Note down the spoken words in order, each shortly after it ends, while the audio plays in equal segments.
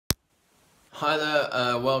Hi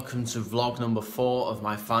there, welcome to vlog number 4 of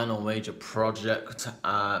my final major project.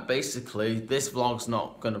 Basically, this vlog's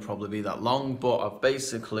not going to probably be that long, but I'm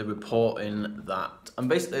basically reporting that,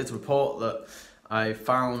 to report that I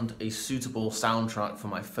found a suitable soundtrack for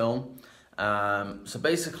my film. So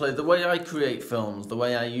basically, the way I create films, the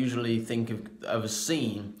way I usually think of a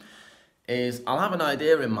scene, is I'll have an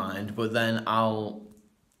idea in mind, but then I'll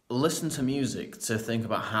listen to music to think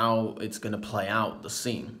about how it's going to play out the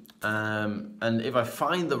scene. And if I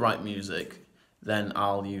find the right music, then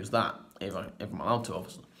I'll use that, if I'm allowed to,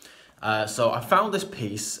 obviously. So I found this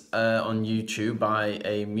piece on YouTube by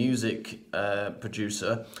a music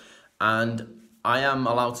producer, and I am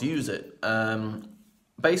allowed to use it.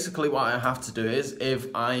 Basically, what I have to do is, if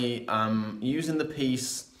I am using the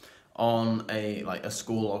piece on a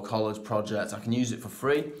school or college project, I can use it for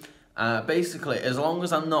free. Basically, as long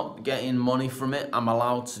as I'm not getting money from it, I'm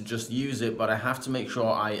allowed to just use it, but I have to make sure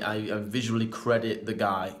I visually credit the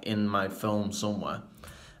guy in my film somewhere,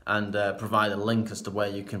 and provide a link as to where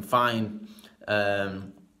you can find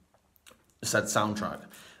said soundtrack.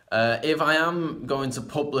 If I am going to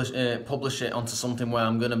publish it onto something where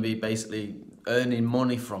I'm going to be basically earning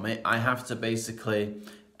money from it, I have to basically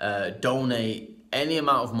donate any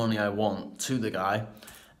amount of money I want to the guy,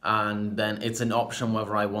 and then it's an option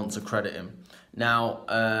whether I want to credit him. Now,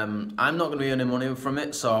 I'm not going to be earning money from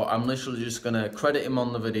it, so I'm literally just going to credit him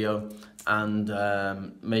on the video and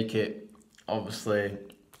make it obviously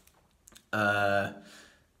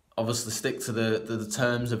stick to the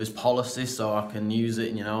terms of his policy, so I can use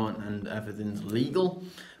it, you know, and everything's legal.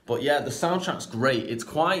 But yeah, the soundtrack's great. It's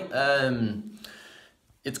quite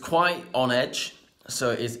on edge.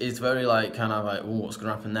 So it's very kind of like, ooh, what's going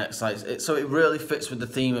to happen next? So it really fits with the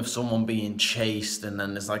theme of someone being chased, and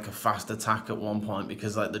then there's like a fast attack at one point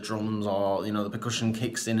because like the drums or, you know, the percussion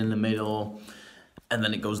kicks in the middle, and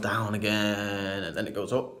then it goes down again, and then it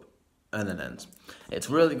goes up, and then ends. It's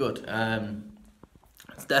really good.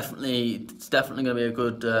 It's definitely going to be a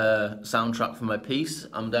good soundtrack for my piece.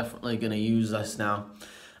 I'm definitely going to use this now.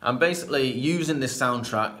 I'm basically using this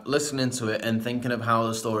soundtrack, listening to it, and thinking of how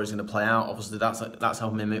the story is going to play out. Obviously, that's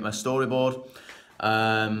helping me make my storyboard.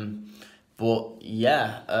 But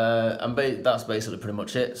yeah, that's basically pretty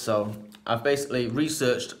much it. So I've basically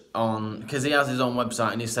researched on, because he has his own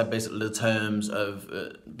website, and he said basically the terms of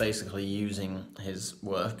basically using his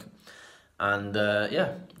work. And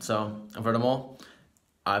yeah, so I've read them all.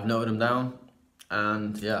 I've noted them down,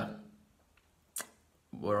 and yeah,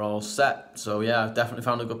 we're all set. So yeah, I've definitely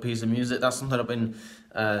found a good piece of music. That's something I've been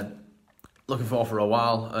looking for a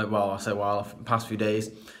while. Well, I say a while, past few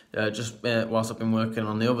days. Whilst I've been working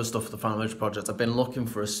on the other stuff for the Final Major project, I've been looking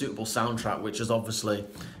for a suitable soundtrack, which is obviously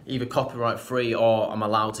either copyright free or I'm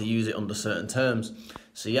allowed to use it under certain terms.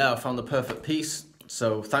 So yeah, I found the perfect piece.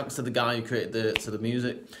 So thanks to the guy who created the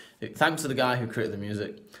music. Thanks to the guy who created the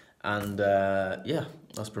music. And yeah,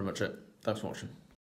 that's pretty much it. Thanks for watching.